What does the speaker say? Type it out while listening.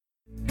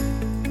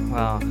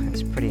Well,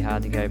 it's pretty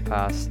hard to go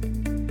past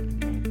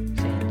seeing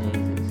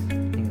Jesus.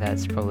 I think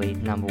that's probably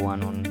number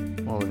one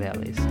on all of our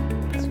lists.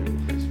 That's really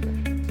pretty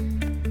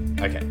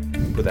special. Okay,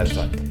 put that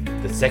aside.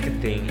 The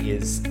second thing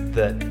is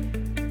that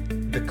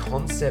the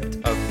concept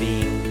of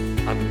being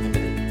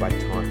unlimited by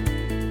time.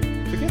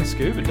 Forget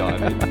scuba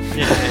diving.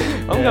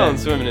 Yeah. I'm going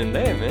swimming in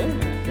there,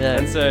 man. Yeah.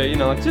 And so,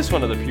 like just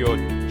one of the pure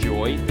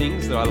joy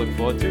things that I look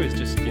forward to is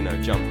just,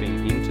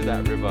 jumping into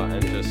that river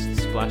and just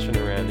splashing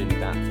around in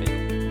that thing.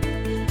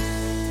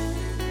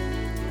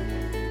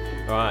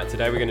 Alright,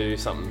 today we're going to do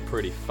something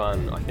pretty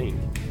fun, I think.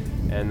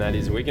 And that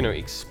is we're going to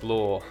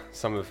explore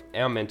some of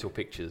our mental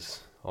pictures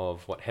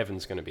of what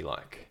heaven's going to be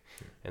like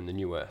and the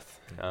new earth.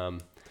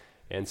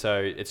 And so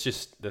it's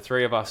just the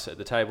three of us at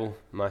the table,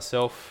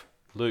 myself,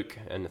 Luke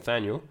and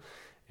Nathaniel,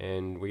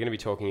 and we're going to be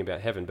talking about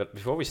heaven. But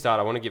before we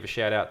start, I want to give a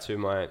shout out to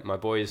my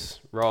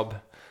boys, Rob,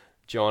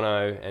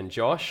 Jono and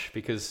Josh,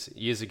 because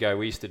years ago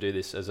we used to do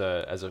this as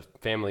a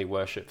family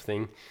worship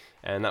thing,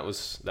 and that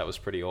was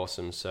pretty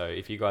awesome. So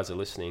if you guys are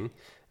listening,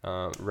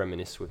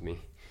 reminisce with me.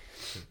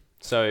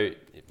 So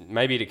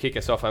maybe to kick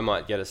us off, I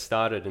might get us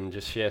started and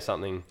just share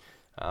something.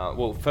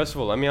 Well, first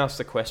of all, let me ask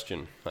the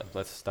question.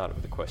 Let's start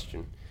with the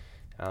question.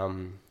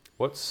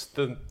 What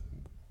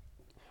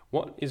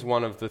is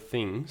one of the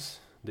things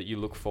that you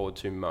look forward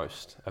to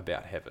most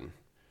about heaven?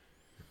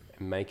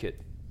 And make it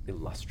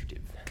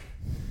illustrative.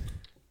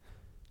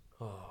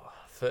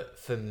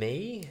 For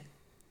me,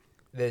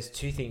 there's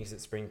two things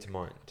that spring to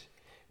mind.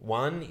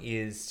 One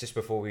is just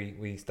before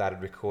we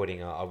started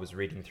recording, I was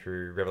reading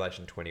through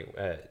Revelation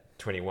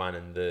 21,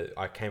 and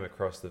I came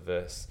across the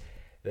verse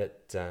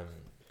that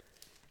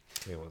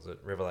where was it?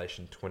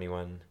 Revelation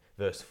 21,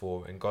 verse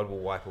 4. And God will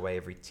wipe away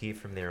every tear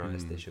from their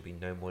eyes. There shall be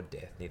no more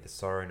death, neither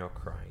sorrow nor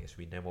crying. There shall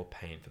be no more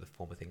pain, for the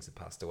former things have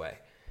passed away.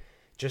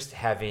 Just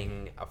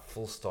having a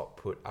full stop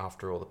put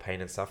after all the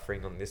pain and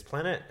suffering on this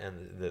planet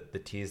and the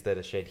tears that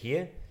are shed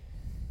here.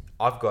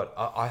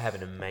 I have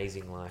an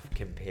amazing life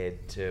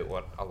compared to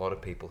what a lot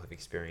of people have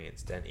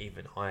experienced, and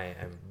even I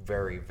am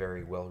very,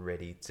 very well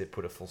ready to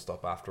put a full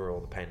stop after all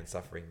the pain and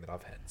suffering that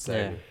I've had. So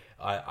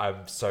yeah.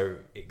 I'm so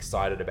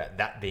excited about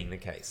that being the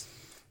case.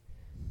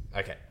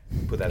 Okay,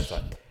 put that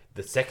aside.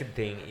 The second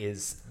thing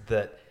is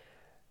that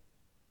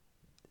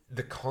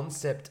the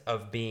concept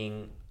of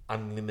being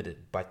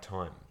unlimited by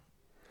time.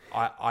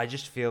 I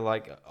just feel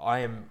like I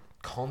am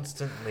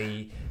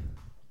constantly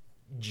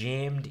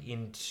jammed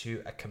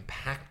into a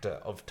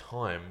compactor of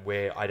time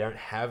where I don't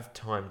have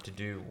time to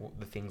do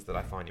the things that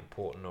I find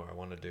important or I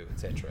want to do,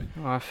 etc.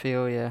 I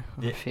feel, yeah.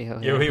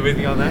 You're with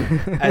me on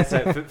that? And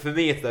so for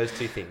me, it's those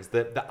two things.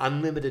 The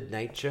unlimited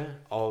nature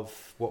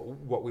of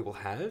what we will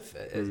have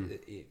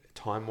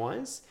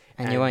time-wise.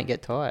 And you won't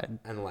get tired.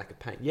 And the lack of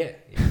pain. Yeah,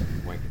 you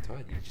won't get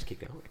tired. You just keep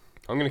going.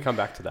 I'm going to come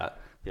back to that.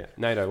 Yeah.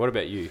 Nato, what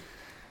about you?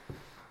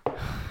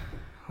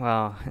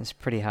 Well, it's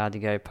pretty hard to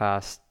go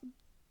past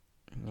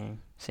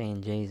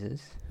seeing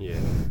Jesus. Yeah.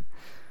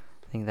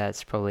 I think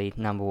that's probably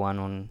number one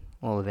on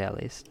all of our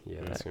list. Yeah,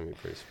 that's going to be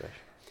pretty special.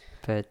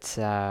 But,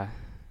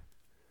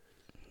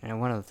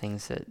 one of the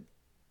things that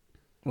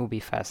will be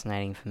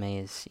fascinating for me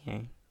is,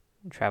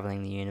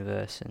 traveling the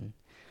universe and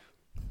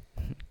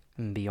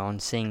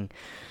beyond,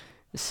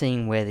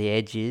 seeing where the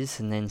edge is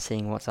and then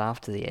seeing what's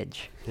after the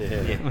edge.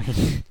 Yeah.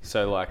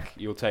 So, like,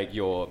 you'll take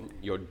your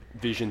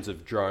visions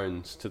of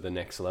drones to the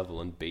next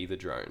level and be the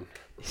drone.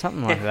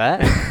 Something like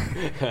that.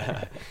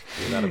 Yeah,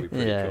 that'll be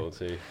pretty cool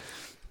too.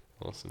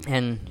 Awesome.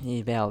 And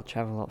you'll be able to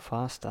travel a lot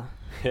faster.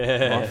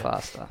 Yeah. A lot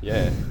faster.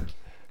 Yeah.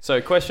 So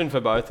question for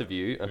both of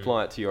you,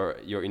 apply it to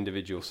your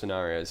individual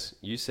scenarios.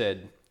 You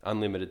said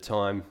unlimited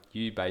time.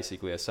 You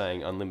basically are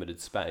saying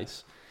unlimited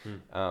space.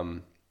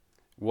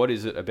 What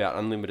is it about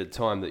unlimited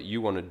time that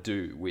you want to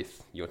do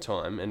with your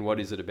time? And what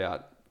is it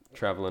about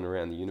traveling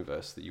around the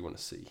universe that you want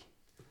to see?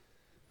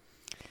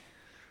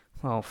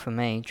 Well, for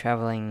me,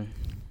 traveling,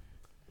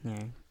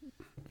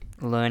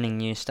 learning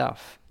new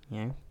stuff,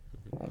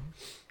 Well,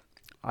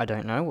 I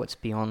don't know what's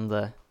beyond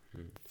the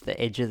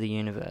edge of the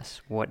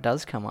universe. What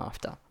does come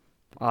after?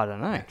 I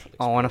don't know.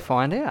 I want to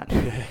find out.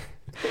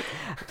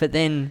 But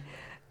then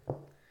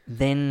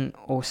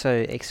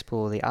also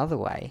explore the other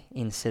way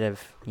instead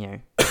of,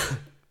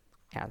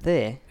 out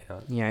there,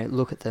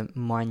 look at the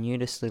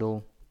minutest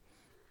little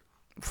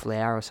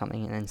flower or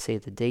something and then see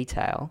the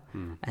detail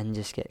and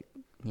just get,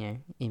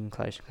 even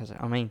closer. Because,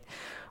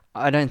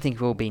 I don't think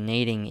we'll be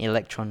needing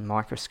electron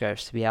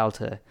microscopes to be able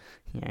to,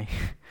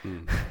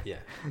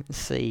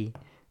 see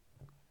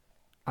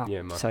up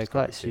so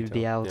close. You'd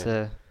be able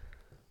to,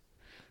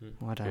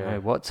 I don't know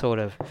what sort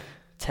of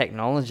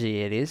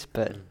technology it is,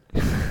 but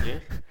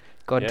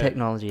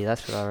technology,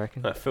 that's what I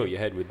reckon. Fill your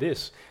head with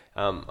this.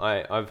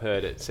 I've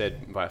heard it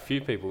said by a few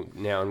people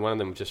now, and one of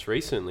them just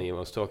recently, I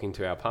was talking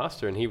to our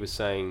pastor, and he was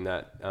saying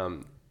that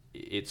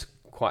it's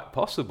quite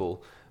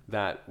possible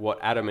that what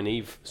Adam and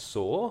Eve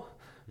saw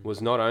was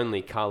not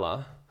only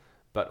colour,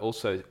 but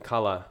also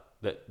colour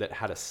that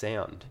had a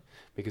sound,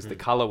 because the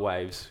colour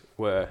waves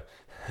were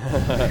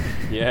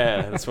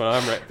Yeah, that's what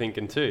I'm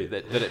thinking too.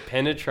 That it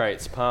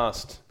penetrates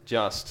past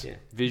just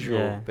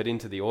visual, but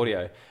into the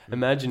audio.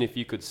 Imagine if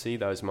you could see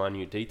those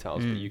minute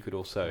details, but you could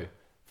also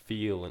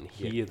feel and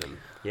hear them.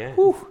 Yeah.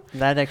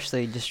 That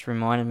actually just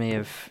reminded me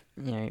of,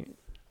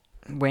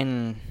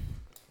 when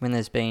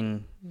there's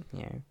been,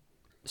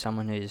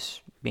 someone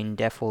who's been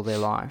deaf all their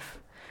life,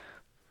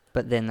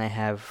 but then they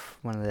have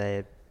one of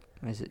their,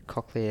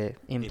 cochlear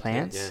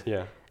implants,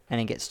 Yeah. and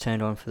it gets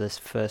turned on for this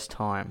first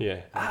time.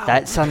 Yeah.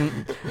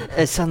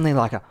 It's suddenly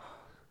like a,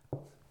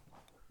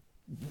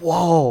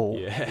 whoa.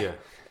 Yeah.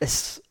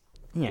 It's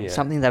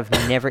something they've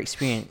never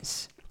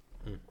experienced.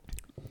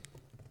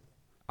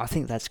 I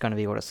think that's going to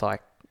be what it's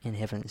like in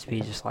heaven. It's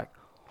be just like,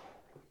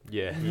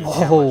 Yeah.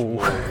 whoa.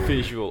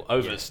 Visual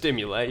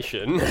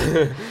overstimulation.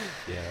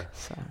 Yeah.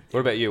 So, What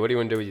about you? What do you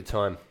want to do with your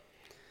time?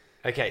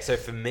 Okay, so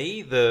for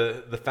me,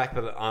 the fact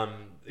that I'm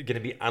going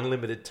to be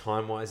unlimited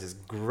time-wise is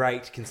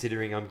great,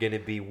 considering I'm going to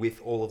be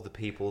with all of the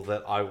people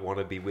that I want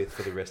to be with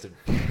for the rest of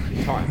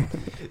the time.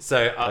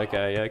 So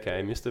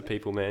Okay, Mr.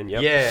 People Man.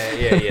 Yep.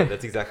 Yeah,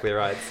 that's exactly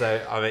right. So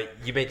I mean,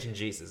 you mentioned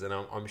Jesus, and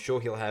I'm sure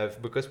he'll have,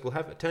 because we'll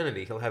have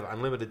eternity, he'll have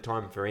unlimited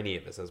time for any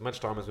of us. As much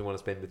time as we want to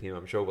spend with him,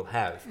 I'm sure we'll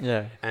have.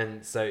 yeah.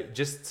 And so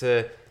just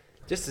to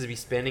be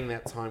spending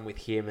that time with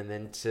him, and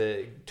then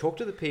to talk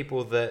to the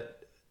people that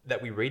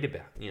we read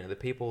about, the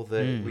people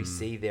that we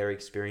see their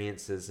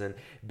experiences, and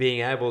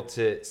being able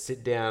to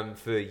sit down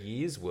for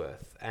years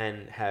worth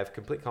and have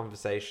complete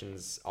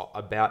conversations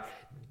about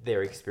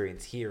their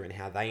experience here and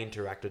how they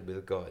interacted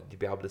with God, to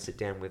be able to sit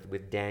down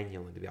with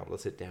Daniel, and to be able to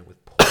sit down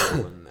with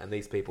Paul and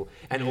these people,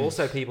 and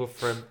also people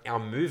from our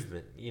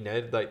movement,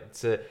 like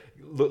to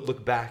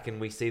look back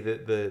and we see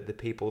the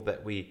people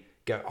that we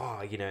go,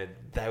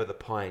 they were the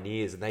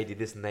pioneers and they did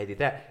this and they did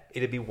that.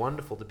 It'd be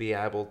wonderful to be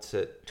able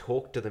to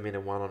talk to them in a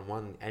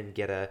one-on-one and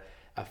get a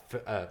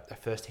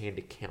first-hand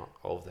account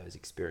of those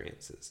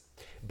experiences.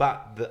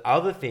 But the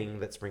other thing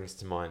that springs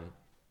to mind,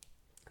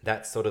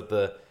 that's sort of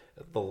the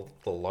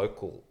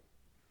local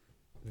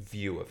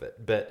view of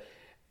it. But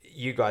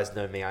you guys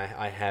know me.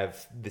 I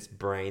have this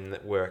brain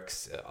that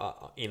works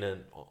on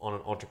an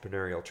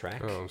entrepreneurial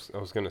track. Oh, I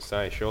was going to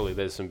say, surely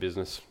there's some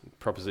business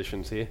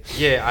propositions here.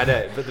 Yeah, I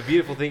know. But the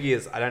beautiful thing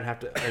is, I don't have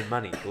to earn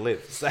money to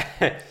live. So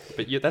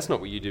But that's not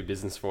what you do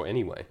business for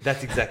anyway.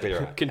 that's exactly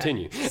right.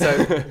 Continue.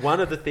 So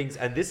one of the things,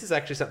 and this is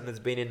actually something that's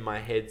been in my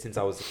head since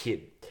I was a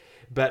kid,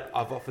 but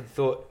I've often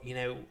thought,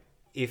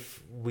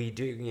 if we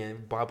do,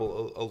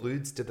 Bible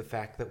alludes to the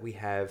fact that we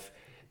have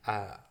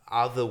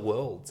other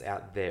worlds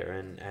out there,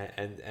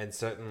 and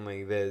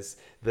certainly there's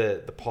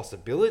the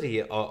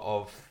possibility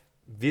of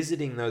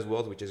visiting those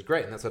worlds, which is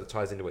great, and that sort of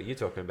ties into what you're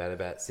talking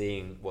about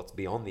seeing what's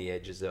beyond the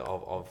edges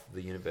of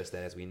the universe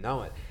that as we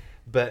know it.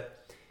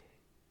 But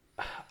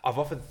I've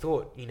often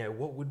thought,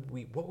 what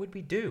would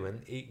we do?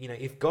 And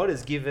if God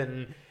has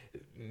given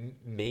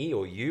me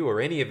or you or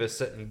any of us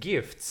certain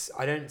gifts,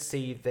 I don't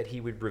see that he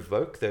would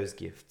revoke those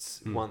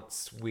gifts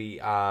once we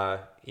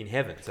are in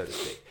heaven, so to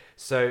speak.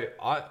 So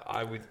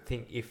I would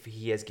think if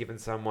he has given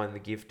someone the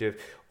gift of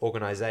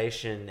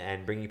organization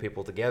and bringing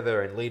people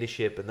together and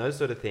leadership and those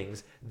sort of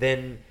things,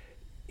 then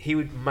he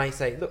may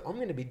say, look, I'm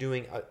going to be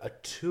doing a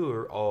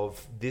tour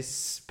of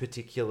this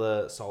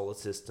particular solar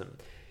system.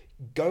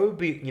 Go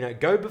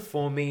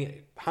before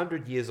me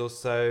 100 years or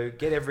so,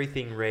 get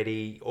everything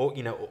ready, or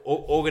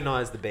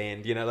organize the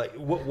band,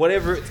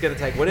 whatever it's going to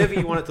take, whatever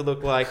you want it to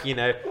look like, I'm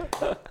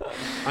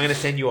going to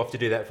send you off to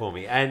do that for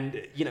me.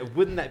 And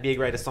wouldn't that be a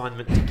great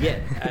assignment to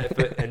get?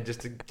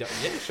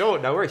 Sure,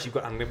 no worries. You've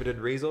got unlimited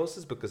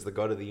resources because the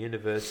God of the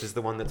universe is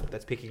the one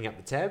that's picking up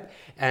the tab,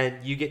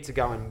 and you get to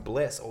go and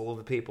bless all of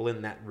the people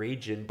in that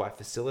region by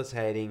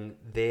facilitating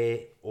their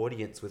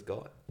audience with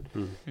God.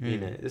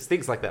 There's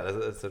things like that.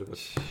 That's sort of what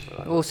I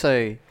like.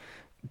 Also,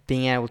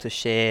 being able to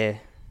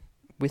share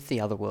with the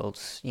other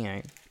worlds,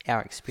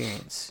 our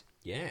experience.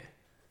 Yeah,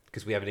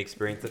 because we have an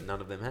experience that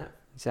none of them have.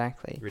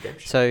 Exactly.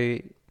 Redemption. So,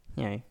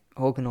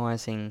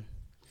 organising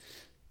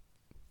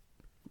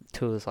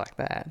tours like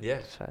that,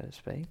 so to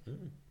speak.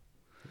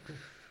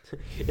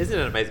 Isn't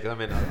it amazing? I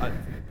mean,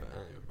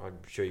 I'm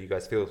sure you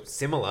guys feel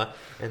similar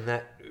in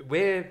that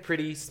we're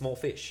pretty small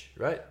fish,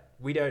 right?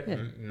 We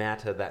don't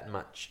matter that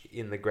much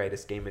in the greater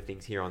scheme of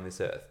things here on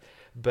this earth.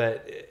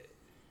 But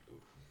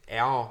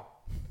our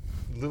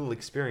little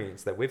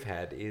experience that we've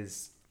had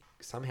is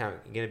somehow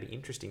going to be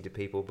interesting to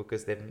people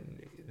because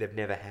they've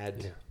never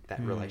had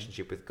that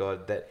relationship with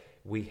God that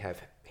we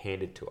have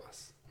handed to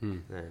us.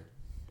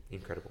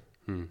 Incredible.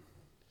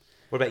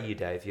 What about you,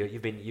 Dave?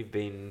 You've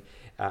been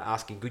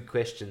asking good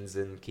questions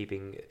and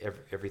keeping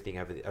everything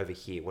over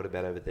here. What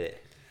about over there?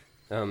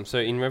 So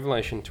in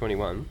Revelation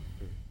 21,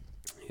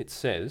 it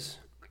says,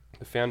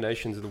 the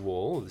foundations of the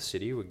wall of the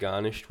city were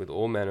garnished with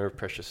all manner of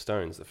precious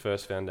stones. The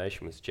first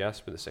foundation was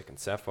jasper, the second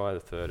sapphire, the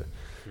third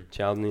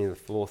chalcedony, the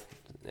fourth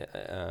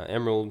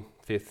emerald,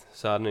 fifth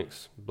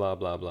sardonyx, blah,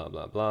 blah, blah,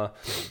 blah, blah.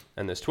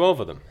 And there's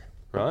 12 of them,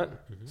 right?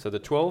 So the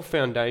 12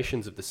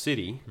 foundations of the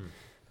city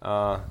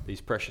are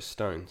these precious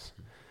stones.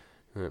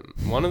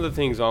 One of the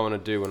things I want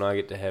to do when I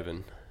get to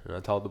heaven, and I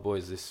told the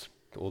boys this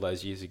all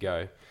those years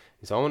ago,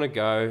 is I want to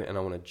go and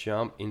I want to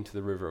jump into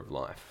the river of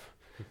life.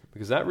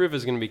 Because that river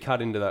is going to be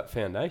cut into that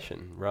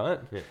foundation, right?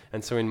 Yeah.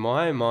 And so in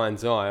my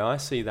mind's eye, I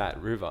see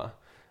that river.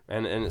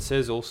 And it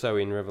says also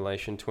in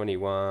Revelation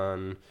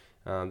 21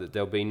 that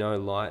there'll be no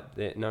light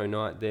there, no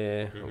night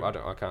there.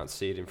 Mm-hmm. I can't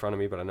see it in front of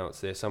me, but I know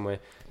it's there somewhere.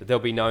 That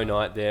there'll be no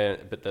night there,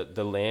 but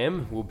the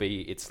Lamb will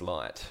be its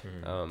light.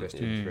 Verse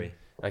 2 and 3.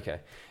 Okay.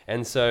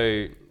 And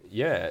so,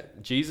 yeah,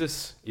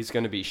 Jesus is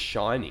going to be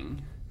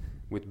shining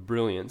with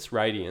brilliance,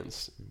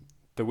 radiance,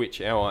 the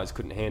which our eyes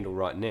couldn't handle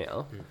right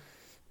now.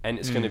 And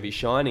it's going to be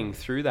shining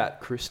through that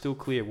crystal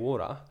clear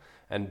water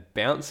and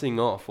bouncing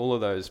off all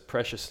of those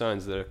precious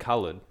stones that are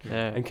coloured.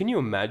 Yeah. And can you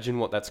imagine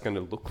what that's going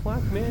to look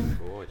like, man?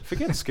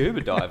 Forget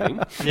scuba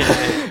diving.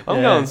 Yeah.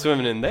 I'm going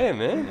swimming in there,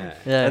 man. Yeah.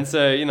 Yeah. And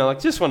so, like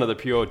just one of the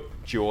pure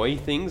joy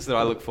things that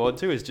I look forward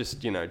to is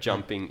just,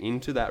 jumping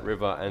into that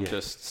river and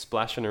just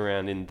splashing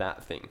around in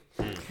that thing.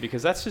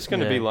 Because that's just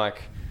going to be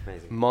like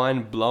Amazing.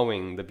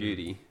 mind-blowing, the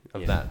beauty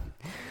of that.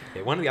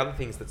 Yeah, one of the other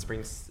things that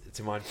springs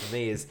to mind for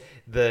me is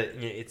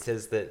it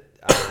says that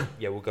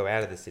we'll go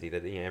out of the city,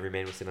 that every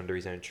man will sit under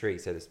his own tree,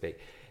 so to speak.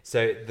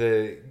 So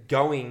the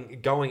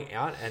going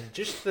out, and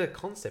just the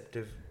concept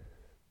of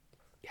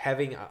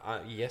having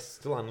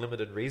still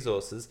unlimited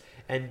resources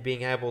and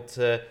being able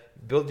to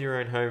build your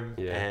own home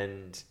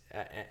and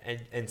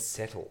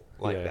settle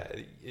like that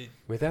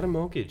Without a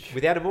mortgage.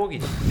 without a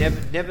mortgage,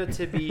 never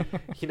to be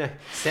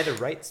sent a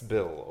rates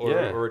bill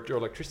or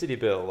electricity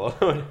bill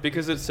or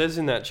Because it says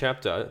in that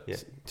chapter,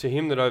 to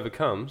him that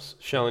overcomes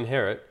shall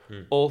inherit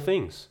all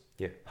things.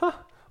 Yeah. Huh.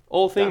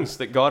 All things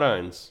that God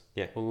owns.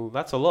 Yeah. Well,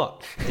 that's a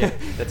lot. Yeah,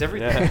 that's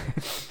everything. Yeah.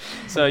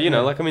 So,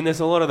 there's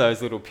a lot of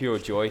those little pure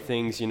joy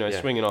things,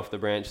 swinging off the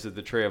branches of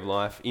the tree of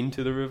life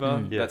into the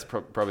river. That's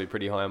probably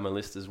pretty high on my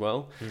list as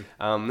well.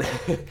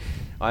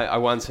 I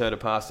once heard a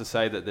pastor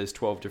say that there's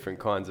 12 different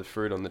kinds of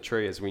fruit on the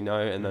tree, as we know,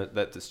 and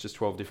that it's just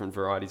 12 different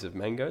varieties of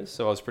mangoes.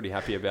 So I was pretty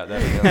happy about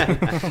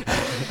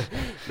that.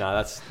 No,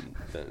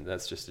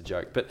 that's just a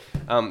joke. But,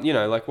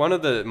 one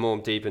of the more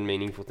deep and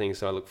meaningful things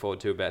that I look forward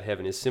to about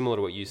heaven is similar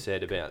to what you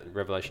said about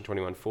Revelation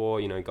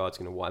 21:4. God's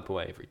going to wipe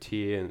away every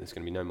tear, and there's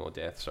going to be no more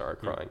death, sorrow,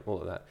 crying,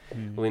 all of that.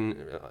 Well, in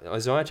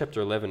Isaiah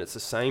chapter 11, it's the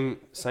same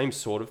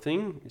sort of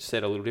thing,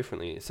 said a little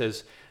differently. It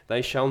says,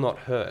 "They shall not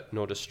hurt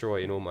nor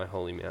destroy in all my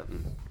holy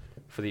mountain,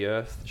 for the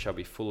earth shall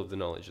be full of the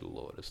knowledge of the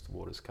Lord as the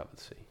waters cover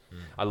the sea."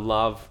 I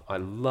love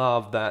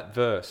that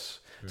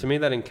verse. To me,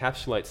 that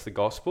encapsulates the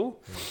gospel.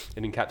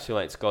 It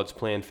encapsulates God's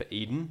plan for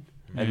Eden,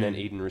 and then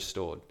Eden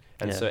restored.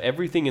 And so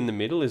everything in the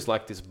middle is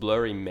like this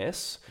blurry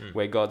mess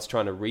where God's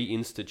trying to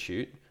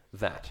reinstitute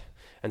that.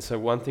 And so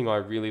one thing I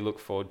really look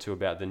forward to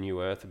about the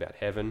new earth, about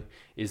heaven,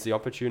 is the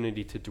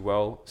opportunity to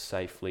dwell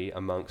safely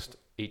amongst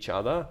each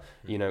other,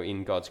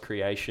 in God's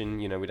creation.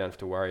 We don't have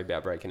to worry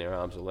about breaking our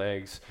arms or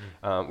legs.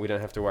 We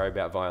don't have to worry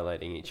about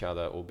violating each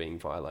other or being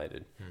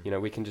violated.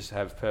 We can just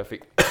have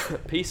perfect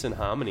peace and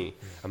harmony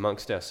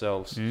amongst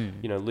ourselves,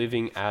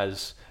 living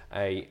as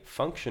a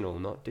functional,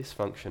 not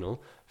dysfunctional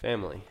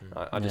family.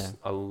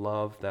 I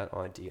love that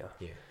idea.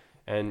 Yeah.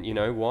 And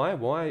why?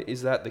 Why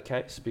is that the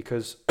case?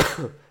 Because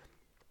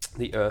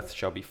the earth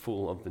shall be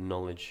full of the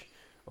knowledge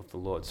of the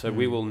Lord. So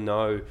we will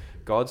know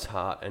God's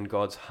heart, and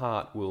God's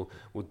heart will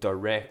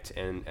direct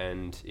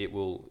and it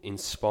will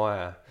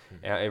inspire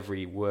our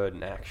every word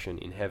and action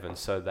in heaven,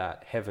 so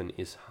that heaven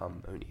is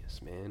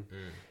harmonious, man.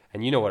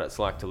 And you know what it's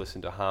like to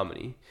listen to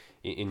harmony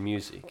in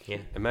music. Yeah.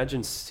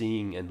 Imagine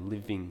seeing and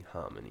living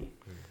harmony.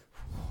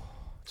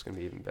 It's going to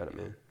be even better,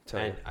 man.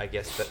 I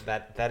guess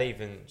that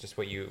even just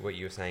what you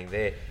were saying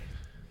there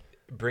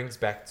brings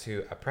back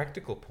to a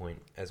practical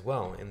point as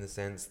well, in the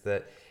sense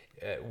that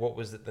what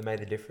was it that made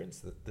the difference?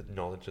 The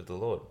knowledge of the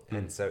Lord.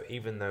 And so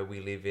even though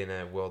we live in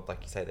a world,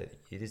 like you say, that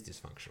it is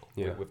dysfunctional,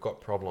 we've got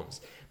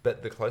problems,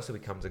 but the closer we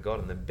come to God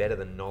and the better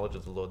the knowledge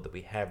of the Lord that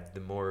we have, the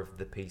more of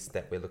the peace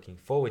that we're looking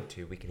forward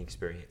to we can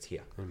experience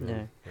here.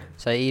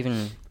 So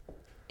even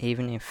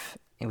if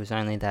it was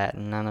only that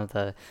and none of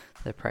the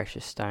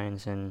precious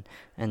stones and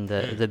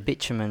the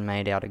bitumen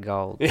made out of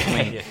gold.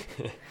 I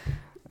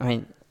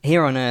mean,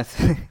 here on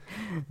earth,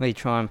 we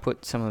try and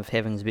put some of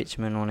heaven's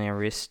bitumen on our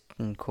wrist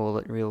and call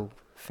it real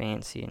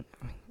fancy. And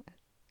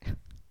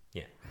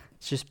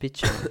it's just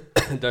bitumen.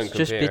 Don't compare,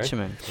 just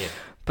bitumen. Yeah.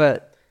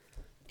 But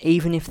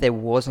even if there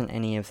wasn't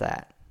any of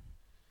that,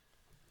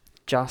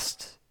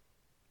 just,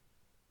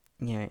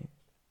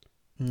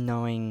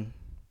 knowing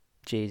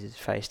Jesus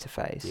face to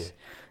face,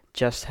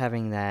 just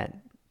having that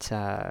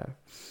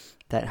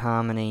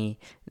harmony,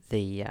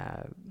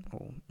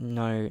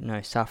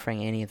 no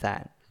suffering, any of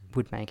that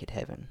would make it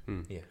heaven.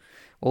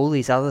 All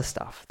these other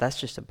stuff, that's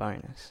just a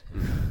bonus.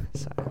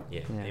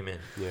 Amen.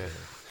 Yeah.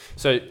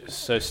 So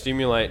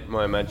stimulate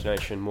my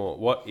imagination more.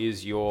 What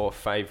is your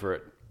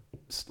favourite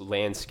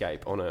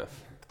landscape on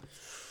earth,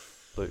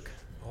 Luke?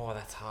 Oh,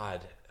 that's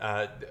hard.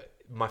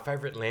 My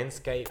favourite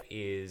landscape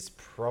is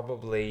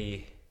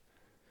probably...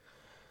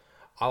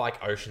 I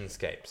like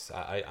oceanscapes.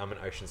 I'm an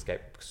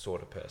oceanscape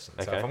sort of person.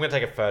 So if I'm going to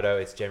take a photo,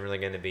 it's generally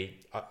going to be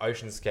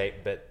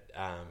oceanscape, but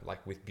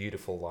like with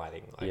beautiful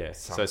lighting. Like Yeah,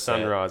 so sunset,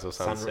 sunrise or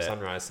sunset.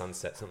 Sunrise,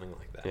 sunset, something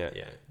like that. Yeah.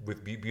 Yeah.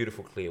 With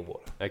beautiful clear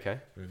water. Okay.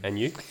 Mm-hmm. And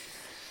you?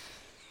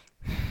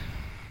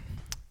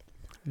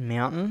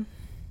 Mountain,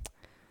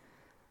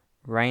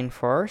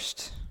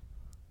 rainforest,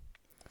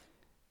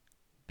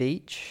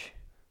 beach,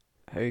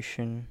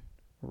 ocean,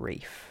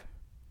 reef.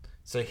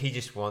 So he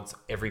just wants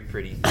every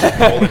pretty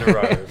thing all in a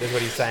row. That's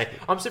what he's saying.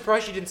 I'm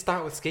surprised you didn't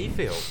start with ski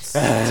fields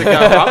to go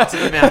up to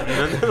the mountain.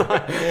 And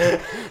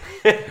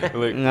like,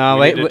 Luke, No,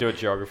 we wait, need to wait. do a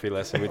geography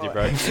lesson with you,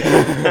 bro.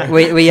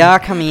 we are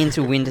coming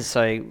into winter,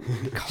 so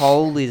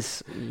cold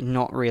is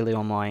not really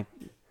on my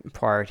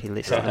priority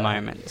list at the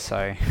moment.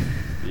 So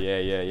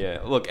Yeah.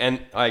 Look,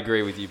 and I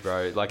agree with you,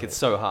 bro. Like, it's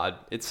so hard.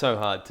 It's so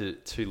hard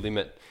to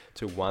limit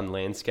to one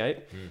landscape.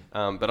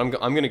 But I'm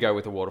going to go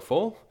with a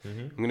waterfall.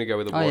 I'm going to go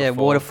with a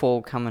waterfall.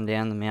 waterfall coming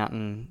down the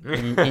mountain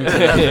into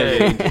down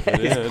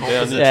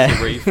into Yeah.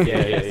 the reef. Yeah.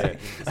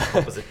 It's the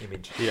opposite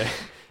image. Yeah.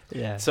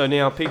 yeah. So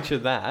now picture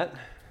that,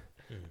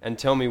 and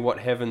tell me what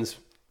heaven's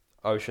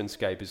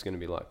oceanscape is going to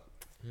be like.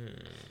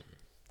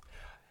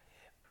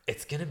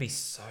 It's going to be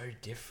so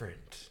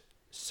different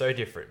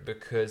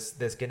because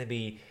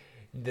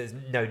there's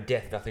no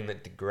death, nothing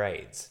that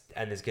degrades,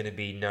 and there's going to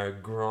be no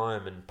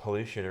grime and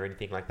pollution or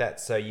anything like that.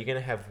 So you're going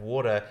to have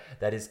water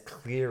that is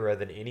clearer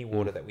than any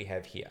water that we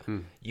have here.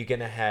 You're going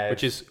to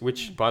have...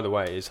 Which, by the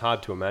way, is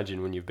hard to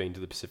imagine when you've been to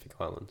the Pacific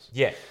Islands.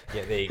 Yeah,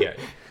 there you go.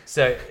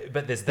 So,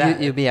 but there's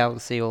that. You'll be able to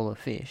see all the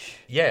fish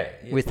Yeah.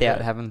 without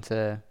yeah. having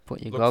to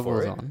put your Look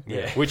goggles for it. on.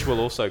 Yeah. Which will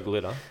also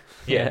glitter.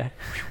 Yeah.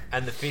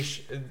 And the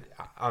fish,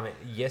 I mean,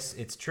 yes,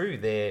 it's true,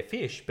 they're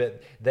fish,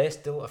 but they're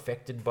still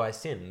affected by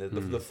sin.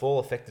 The fall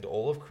affected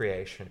all of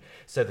creation.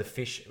 So the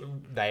fish,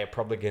 they are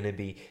probably going to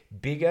be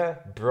bigger,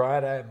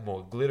 brighter,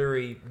 more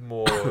glittery,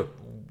 more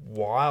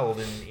wild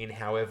in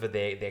however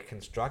they're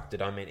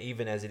constructed. I mean,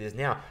 even as it is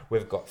now,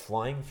 we've got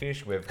flying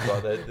fish, we've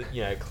got the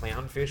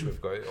clownfish,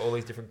 we've got all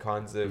these different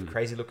kinds of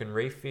crazy looking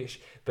reef fish.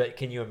 But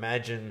can you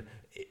imagine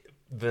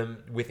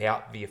them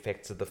without the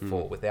effects of the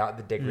fall, without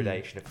the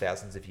degradation of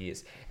thousands of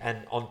years?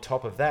 And on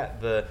top of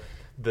that, the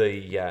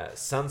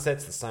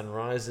sunsets, the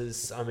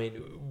sunrises. I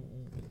mean,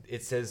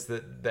 it says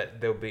that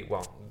there'll be,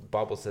 well, the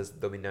Bible says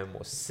there'll be no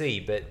more sea,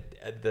 but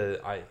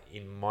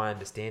in my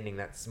understanding,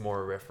 that's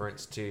more a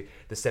reference to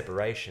the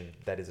separation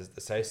that is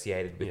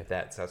associated with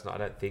that. So it's not, I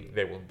don't think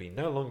there will be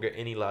no longer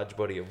any large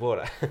body of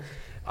water,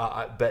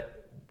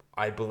 but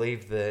I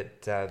believe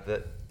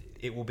that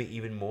it will be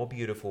even more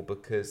beautiful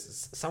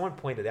because someone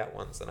pointed out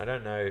once, and I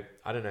don't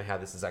know how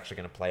this is actually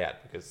going to play out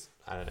because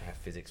I don't know how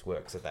physics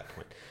works at that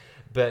point,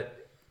 but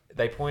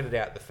they pointed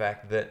out the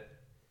fact that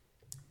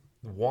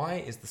why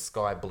is the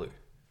sky blue?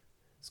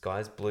 Sky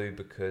is blue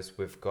because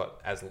we've got,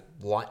 as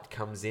light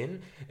comes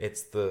in,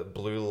 it's the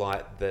blue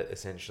light that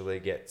essentially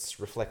gets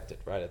reflected,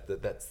 right?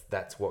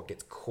 That's what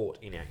gets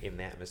caught in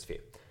the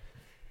atmosphere.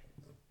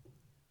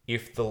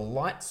 If the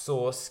light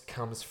source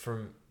comes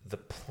from the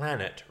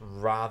planet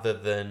rather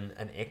than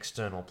an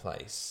external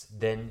place,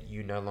 then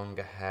you no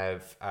longer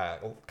have a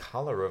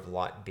color of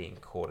light being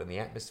caught in the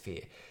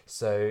atmosphere.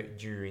 So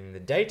during the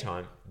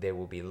daytime, there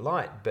will be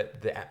light,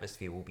 but the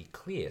atmosphere will be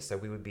clear. So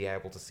we would be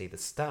able to see the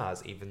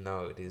stars, even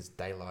though it is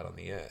daylight on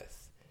the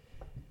earth.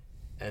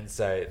 And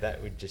so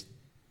that would just...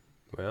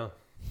 Wow.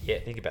 Yeah,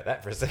 think about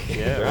that for a second.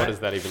 Yeah, right? what does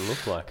that even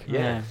look like?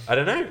 Yeah. I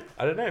don't know,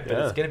 but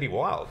it's going to be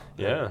wild.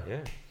 Yeah.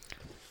 Yeah.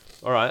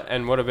 All right,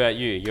 and what about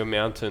you? Your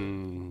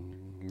mountain,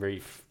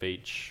 reef,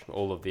 beach,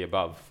 all of the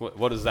above.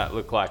 What does that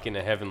look like in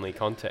a heavenly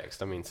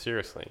context? I mean,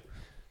 seriously,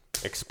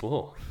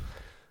 explore.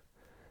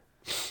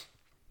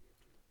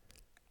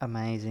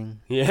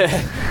 Amazing.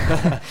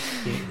 Yeah.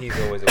 He's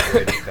always a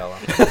wordy fella.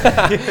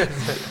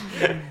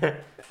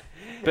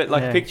 But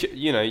like, Yeah. picture,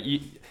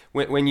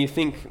 when you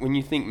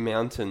think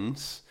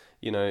mountains,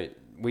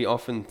 we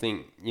often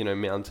think,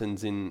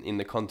 mountains in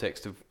the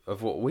context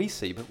of what we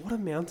see. But what are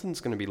mountains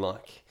going to be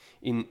like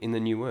in the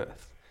new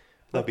earth?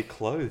 They'll be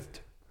clothed.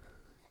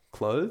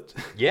 Clothed?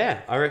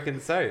 Yeah, I reckon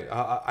so.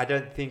 I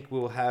don't think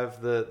we'll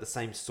have the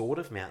same sort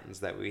of mountains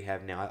that we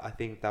have now. I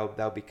think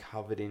they'll be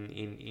covered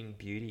in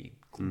beauty,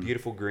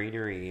 beautiful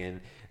greenery,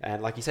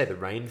 and like you say, the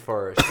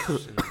rainforest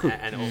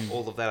and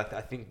all of that.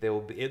 I think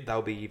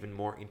they'll be even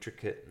more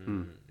intricate.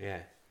 And,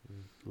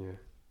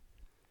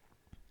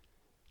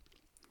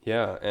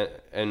 Yeah,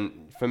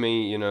 and for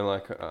me,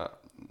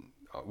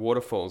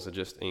 waterfalls are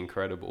just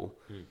incredible.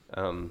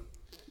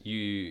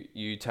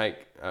 You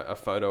take a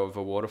photo of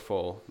a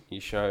waterfall,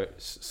 you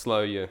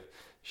slow your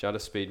shutter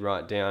speed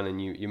right down,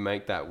 and you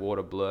make that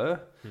water blur,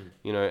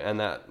 and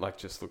that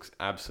just looks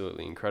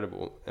absolutely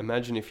incredible.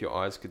 Imagine if your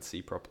eyes could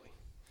see properly.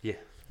 Yeah.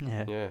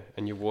 Yeah,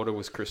 and your water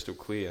was crystal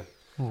clear.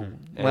 Ooh.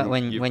 And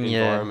When your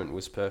environment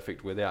was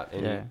perfect without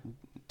any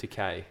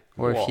decay.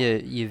 Or Wow.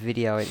 if you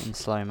video it in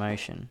slow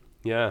motion.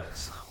 Yeah.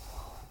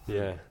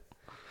 Yeah.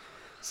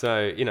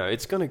 So,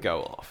 it's going to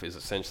go off is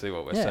essentially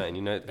what we're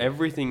saying.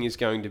 Everything is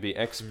going to be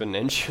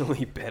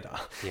exponentially better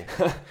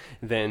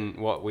than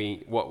what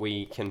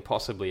we can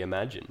possibly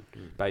imagine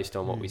based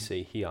on what we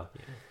see here.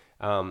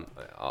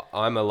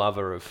 I'm a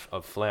lover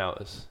of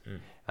flowers,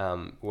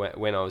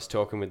 when I was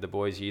talking with the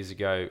boys years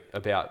ago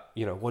about,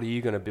 what are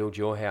you going to build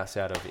your house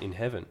out of in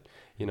heaven?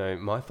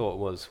 My thought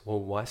was, well,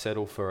 why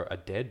settle for a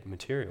dead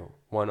material?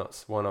 Why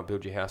not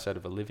build your house out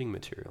of a living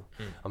material?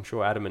 I'm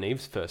sure Adam and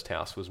Eve's first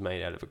house was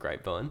made out of a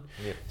grapevine.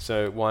 Yeah.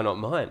 So why not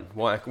mine?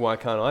 Why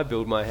can't I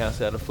build my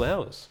house out of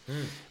flowers?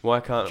 Why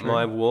can't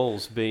my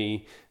walls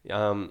be,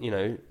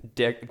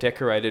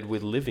 decorated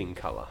with living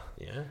colour?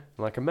 Yeah.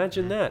 Like,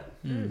 imagine that.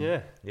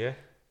 Yeah. Yeah.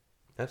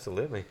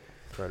 Absolutely.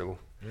 Incredible.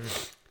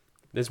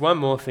 There's one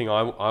more thing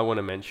I want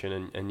to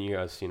mention, and you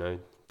guys,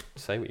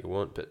 say what you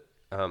want, but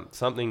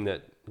something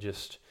that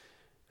just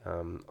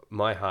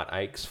my heart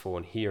aches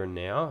for here and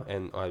now,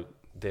 and I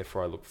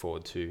look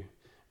forward to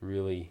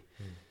really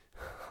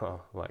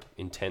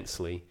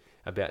intensely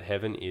about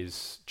heaven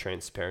is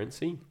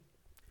transparency.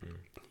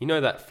 You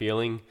know that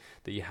feeling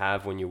that you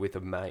have when you're with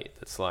a mate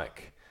that's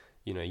like,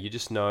 you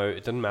just know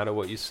it doesn't matter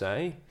what you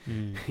say.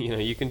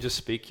 You can just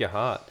speak your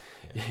heart.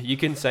 You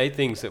can say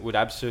things that would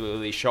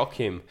absolutely shock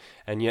him,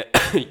 and yet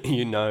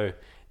you know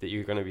that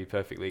you're going to be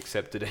perfectly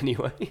accepted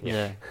anyway.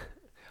 Yeah.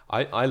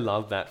 I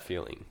love that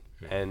feeling,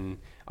 and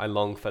I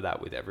long for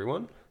that with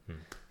everyone.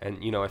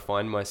 And, I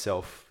find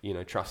myself,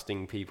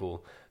 trusting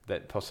people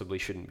that possibly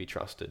shouldn't be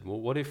trusted. Well,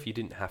 what if you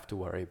didn't have to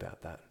worry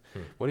about that?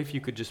 What if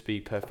you could just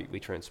be perfectly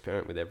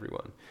transparent with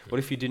everyone? What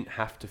if you didn't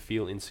have to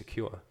feel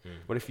insecure?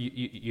 What if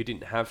you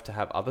didn't have to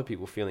have other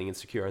people feeling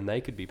insecure and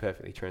they could be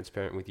perfectly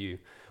transparent with you?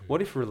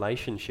 What if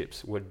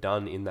relationships were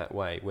done in that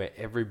way, where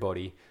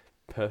everybody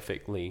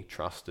perfectly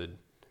trusted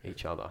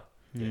each other?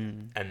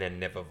 And then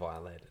never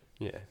violated.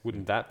 Yeah.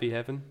 Wouldn't that be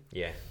heaven?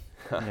 Yeah.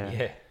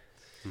 Yeah.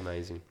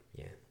 Amazing.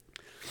 Yeah.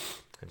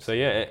 So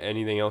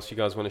anything else you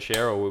guys want to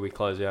share, or will we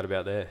close out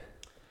about there?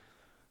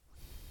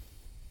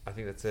 I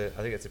think that's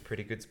a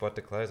pretty good spot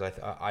to close.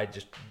 I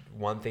just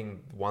one thing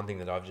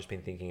that I've just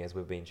been thinking as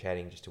we've been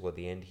chatting just toward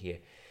the end here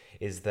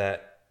is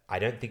that I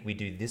don't think we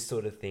do this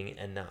sort of thing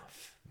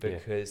enough,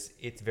 because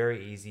it's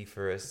very easy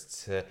for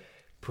us to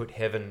put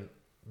heaven,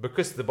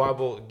 because the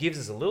Bible gives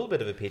us a little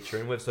bit of a picture,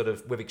 and we've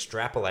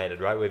extrapolated,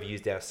 right? We've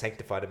used our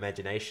sanctified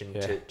imagination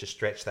to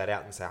stretch that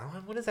out and say,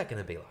 what is that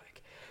going to be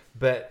like?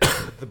 But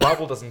the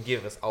Bible doesn't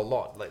give us a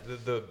lot. Like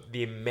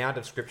the amount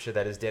of scripture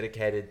that is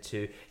dedicated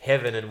to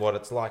heaven and what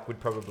it's like would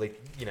probably,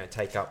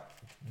 take up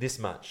this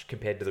much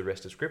compared to the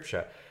rest of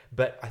scripture.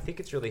 But I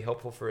think it's really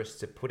helpful for us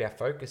to put our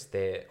focus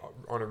there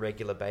on a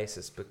regular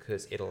basis,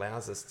 because it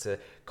allows us to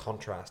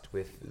contrast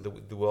with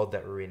the world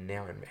that we're in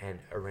now and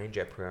arrange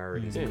our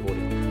priorities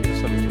accordingly.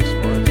 Just something to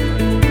aspire to.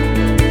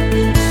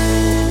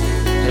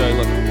 So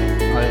look,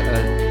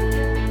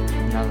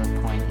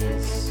 another point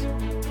is,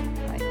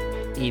 like,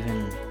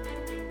 even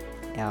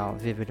our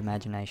vivid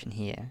imagination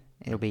here,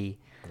 it'll be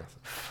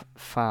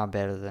far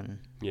better than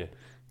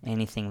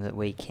anything that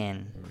we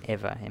can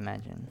ever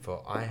imagine.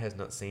 For eye has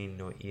not seen,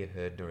 nor ear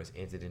heard, nor has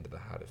entered into the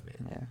heart of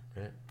man.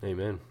 Yeah. Right?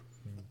 Amen.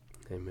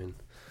 Amen.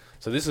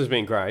 So this has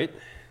been great.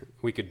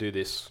 We could do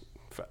this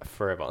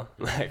forever.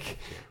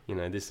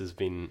 This has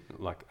been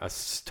like a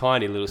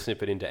tiny little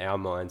snippet into our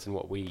minds and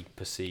what we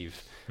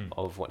perceive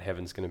of what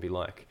heaven's going to be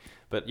like.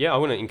 But I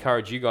want to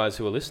encourage you guys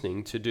who are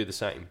listening to do the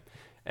same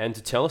and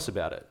to tell us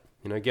about it.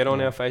 Get on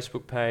our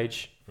Facebook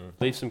page,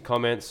 leave some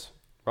comments,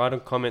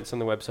 write comments on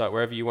the website,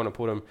 wherever you want to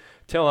put them.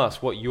 Tell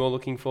us what you're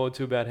looking forward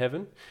to about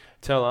heaven.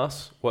 Tell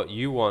us what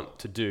you want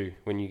to do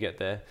when you get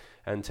there,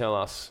 and tell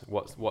us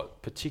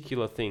what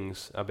particular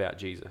things about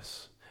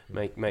Jesus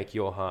make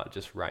your heart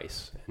just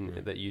race,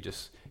 and that you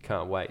just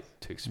can't wait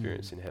to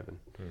experience in heaven.